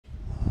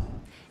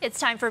It's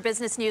time for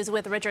business news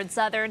with Richard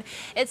Southern.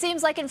 It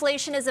seems like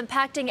inflation is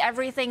impacting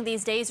everything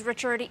these days,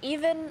 Richard,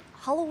 even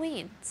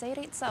Halloween. Say it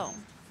ain't so.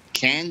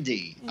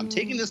 Candy. I'm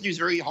taking this news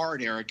very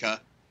hard,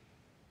 Erica.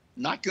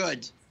 Not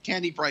good.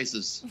 Candy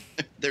prices,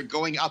 they're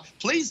going up.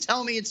 Please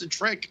tell me it's a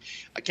trick.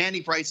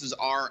 Candy prices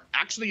are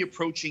actually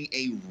approaching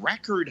a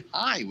record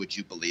high, would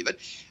you believe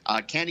it?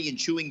 Candy and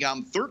chewing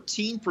gum,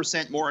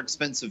 13% more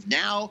expensive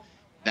now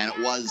than it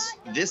was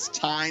this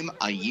time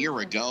a year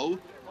ago.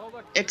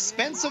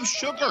 Expensive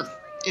sugar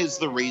is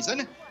the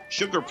reason.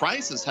 Sugar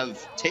prices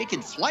have taken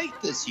flight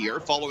this year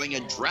following a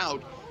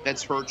drought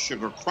that's hurt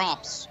sugar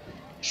crops.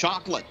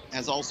 Chocolate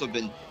has also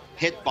been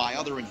hit by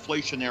other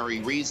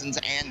inflationary reasons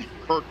and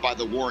hurt by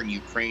the war in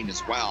Ukraine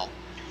as well.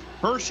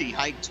 Hershey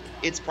hiked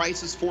its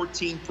prices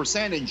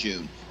 14% in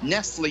June.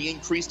 Nestle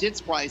increased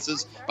its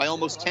prices by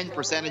almost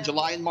 10% in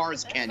July, and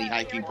Mars candy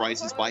hiking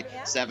prices by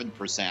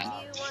 7%.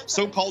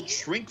 So-called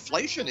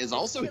shrinkflation is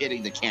also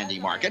hitting the candy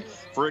market.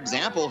 For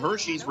example,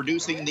 Hershey's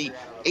reducing the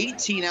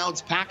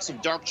 18-ounce packs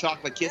of dark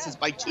chocolate kisses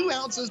by 2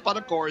 ounces, but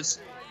of course,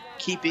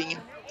 keeping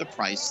the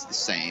price the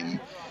same.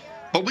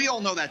 But we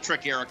all know that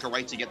trick, Erica,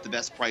 right, to get the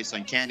best price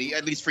on candy,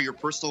 at least for your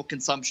personal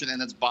consumption,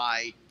 and it's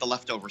buy the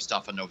leftover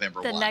stuff on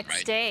November 1, The next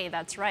right? day,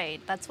 that's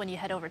right. That's when you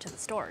head over to the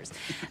stores.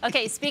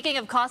 Okay, speaking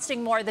of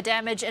costing more, the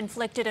damage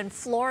inflicted in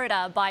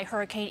Florida by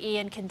Hurricane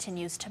Ian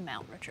continues to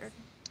mount, Richard.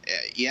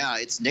 Yeah,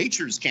 it's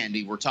nature's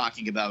candy we're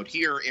talking about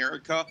here,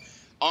 Erica.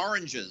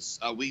 Oranges.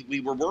 We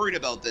were worried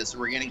about this,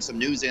 and we're getting some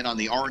news in on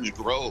the orange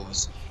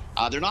groves.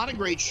 They're not in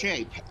great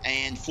shape,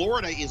 and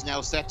Florida is now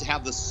set to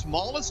have the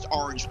smallest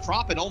orange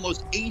crop in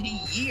almost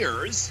 80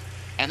 years,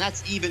 and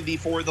that's even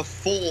before the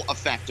full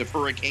effect of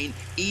Hurricane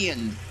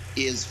Ian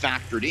is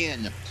factored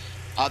in.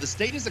 The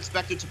state is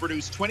expected to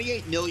produce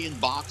 28 million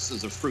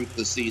boxes of fruit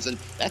this season.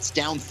 That's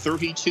down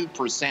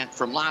 32%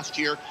 from last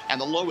year and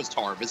the lowest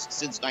harvest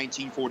since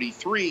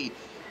 1943.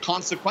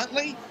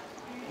 Consequently,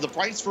 the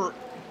price for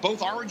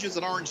both oranges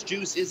and orange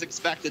juice is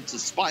expected to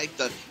spike.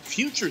 The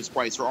futures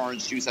price for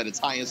orange juice at its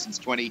highest since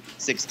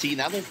 2016.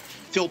 That'll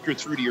filter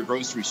through to your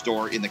grocery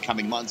store in the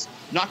coming months.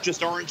 Not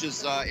just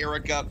oranges,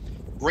 Erica.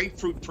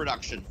 Grapefruit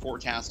production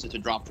forecasted to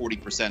drop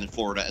 40% in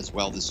Florida as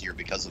well this year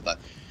because of the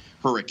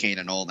hurricane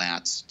and all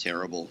that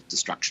terrible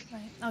destruction.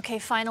 Right. Okay,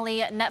 finally,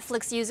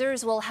 Netflix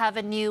users will have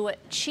a new,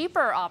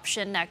 cheaper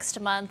option next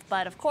month,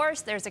 but of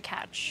course, there's a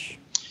catch.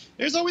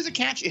 There's always a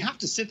catch. You have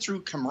to sit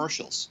through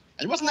commercials.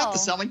 And wasn't that the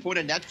selling point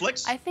of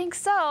Netflix? I think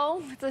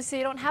so. So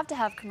you don't have to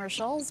have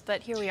commercials,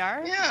 but here we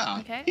are. Yeah,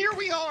 okay. Here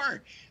we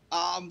are.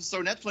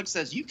 So Netflix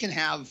says you can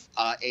have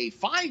a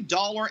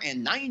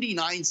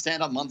 $5.99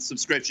 a month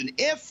subscription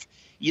if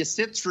you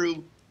sit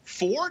through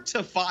 4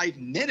 to 5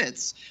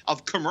 minutes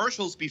of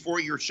commercials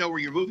before your show or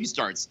your movie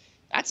starts.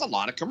 That's a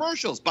lot of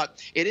commercials, but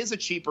it is a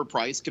cheaper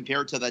price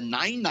compared to the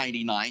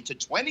 $9.99 to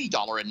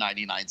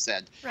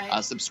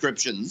 $20.99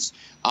 subscriptions.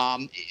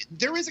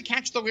 There is a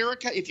catch, though,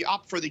 Erica. If you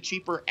opt for the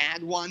cheaper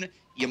ad one,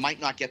 you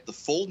might not get the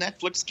full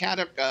Netflix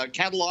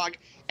catalog,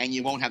 and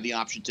you won't have the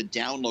option to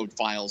download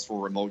files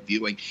for remote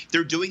viewing.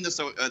 They're doing this,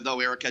 though,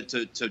 Erica,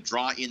 to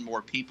draw in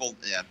more people.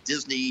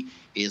 Disney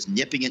is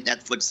nipping at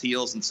Netflix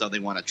heels, and so they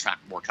want to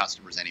attract more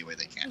customers any way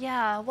they can.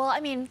 Yeah, well, I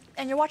mean,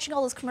 and you're watching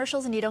all those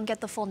commercials and you don't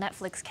get the full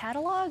Netflix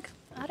catalog?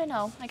 I don't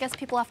know. I guess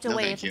people have to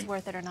weigh if it's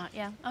worth it or not.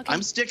 Yeah. Okay.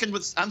 I'm sticking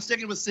with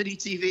City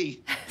TV.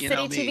 City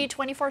TV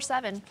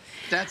 24/7.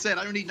 That's it.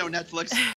 I don't need no Netflix.